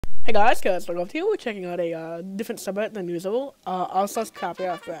Hey guys, KSPortalcraft here. We're checking out a different subreddit than usual. Also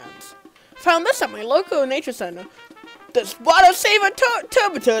Crappyoffbrands. Found this at my local nature center. This water saver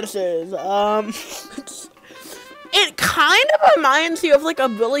turbo tortoises. It kind of reminds you of like a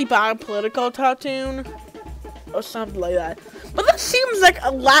really bad political cartoon or something like that. But that seems like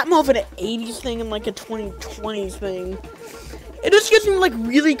a lot more of an 80s thing and like a 2020s thing. It just gives me like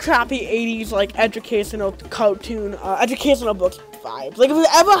really crappy 80s like educational cartoon, educational books vibes. Like if you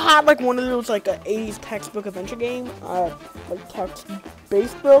ever had like one of those like 80s textbook adventure game, like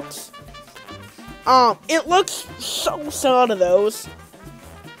text-based books, it looks so similar to those.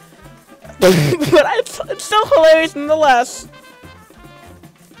 But it's still hilarious nonetheless.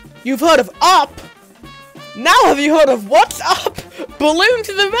 You've heard of Up? Now have you heard of What's Up? Balloon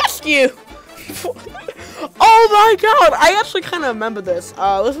to the rescue! Oh my god! I actually kind of remember this.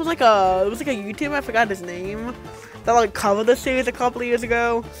 This was like a YouTuber, I forgot his name, that like covered this series a couple of years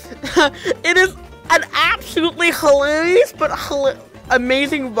ago. It is an absolutely hilarious but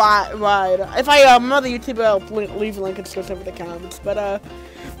amazing ride. If I remember the YouTuber, I'll leave a link in the description for the comments. But I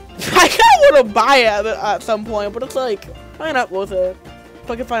kind of want to buy it at some point, but it's like probably not worth it.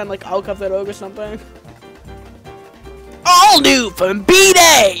 If I can find like Alcatraz or something. All new from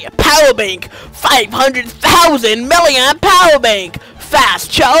B-Day! Power bank, 500,000 milliamp power bank, fast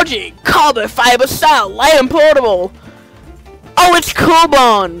charging, carbon fiber cell, light and portable. Oh, it's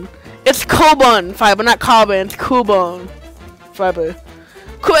carbon. It's carbon fiber, not carbon. It's carbon fiber.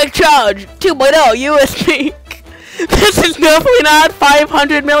 Quick charge, 2.0 USB. This is definitely not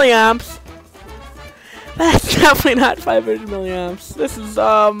 500 milliamps. That's definitely not 500 milliamps. This is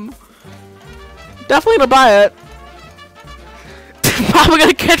definitely gonna buy it. Probably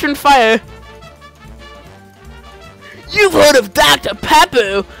gonna catch on fire. You've heard of Dr.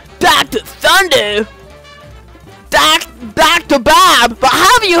 Pepper, Dr. Thunder, Dr. Bob, but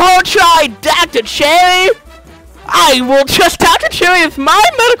have you all tried Dr. Cherry? I will trust Dr. Cherry with my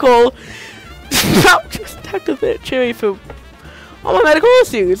medical. I'll trust Dr. Cherry for all my medical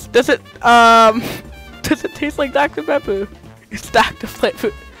issues. Does it taste like Dr. Pepper? It's Dr.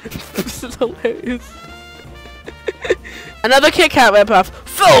 Flavor. This is hilarious. Another Kit Kat ripoff.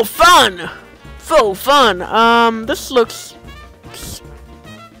 Full fun! Full fun. This looks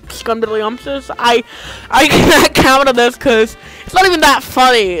scumdiddlyumptious. I cannot comment on this because it's not even that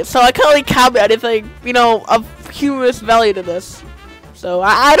funny. So I can't really comment anything, you know, of humorous value to this. So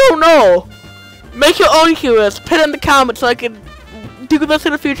I don't know. Make your own humorous. Put it in the comments so I can do this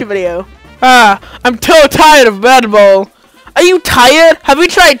in a future video. I'm so tired of Red Bull. Are you tired? Have you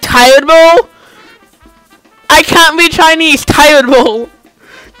tried Tired Bull? I can't be Chinese. Tired Bull.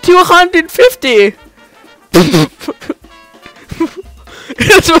 250.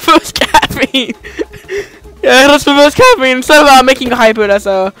 It's reverse caffeine. Yeah, it's reverse caffeine. Instead of making a hyper, it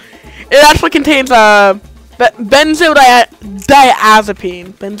actually contains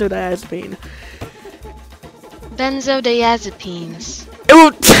benzodiazepine. Benzodiazepines. It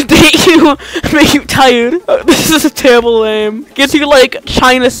will sedate you, make you tired. Oh, this is a terrible name. Gives you like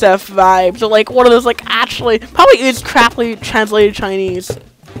China Chef vibes, or like one of those like actually probably is crappily translated Chinese.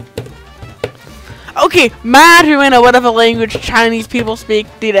 Okay, Mandarin or whatever language Chinese people speak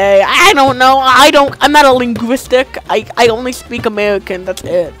today. I don't know. I'm not a linguistic. I only speak American. That's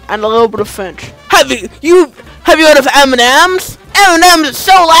it, and a little bit of French. Have you heard of M&M's? M&M's is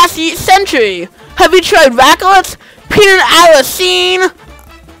so last century. Have you tried raclets? Peanut Aracene?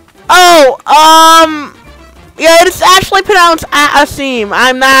 Oh, yeah, it's actually pronounced Aracene.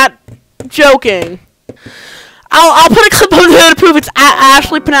 I'm not joking. I'll put a clip over there to prove it's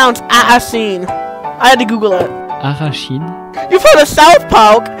actually pronounced Aracene. I had to Google it. Arachide. You've heard of South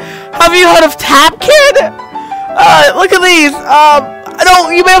Park? Have you heard of Tap Kid? Look at these. No,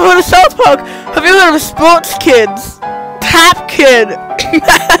 you may have heard of South Park. Have you heard of Sports Kids? Tap Kid.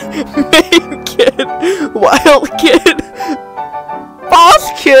 Main Kid. Wild Kid. Boss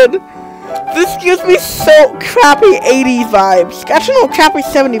Kid. This gives me so crappy 80s vibes. Actually, no, crappy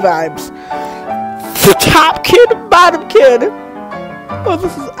 70s vibes. Top Kid, Bottom Kid. Oh,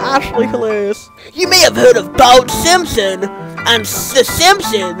 this is actually hilarious. You may have heard of Bart Simpson and The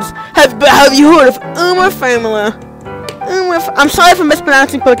Simpsons. Have you heard of Uma Family? I'm sorry for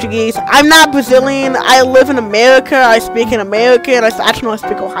mispronouncing Portuguese. I'm not Brazilian. I live in America. I speak in American. I actually know I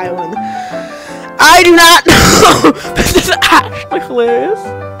speak Ohioan. I do not know. This is actually hilarious.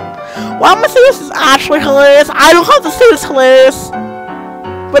 Why am I saying this is actually hilarious? I don't have to say it's hilarious,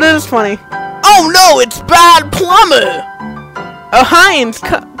 but it is funny. Oh no, it's Bad Plumber. Heinz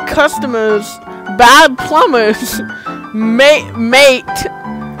customers, bad plumbers, mate,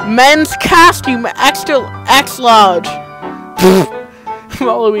 men's costume, extra X large.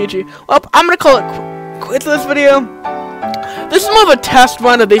 Waluigi. Well, I'm gonna call it quits this video. This is more of a test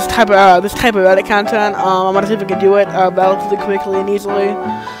run of this type of Reddit content. I'm gonna see if I can do it relatively quickly and easily.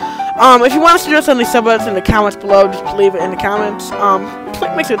 If you want to suggest any subreddits in the comments below, just leave it in the comments.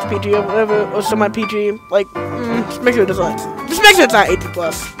 Make sure it's PG or whatever, or semi-PG. Like, just make sure it doesn't. Just make sure it's not 18+.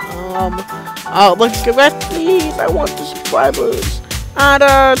 Like, subscribe, please. I want the subscribers. And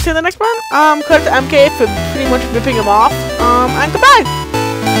see you in the next one. Credit to MK for pretty much ripping him off. And goodbye.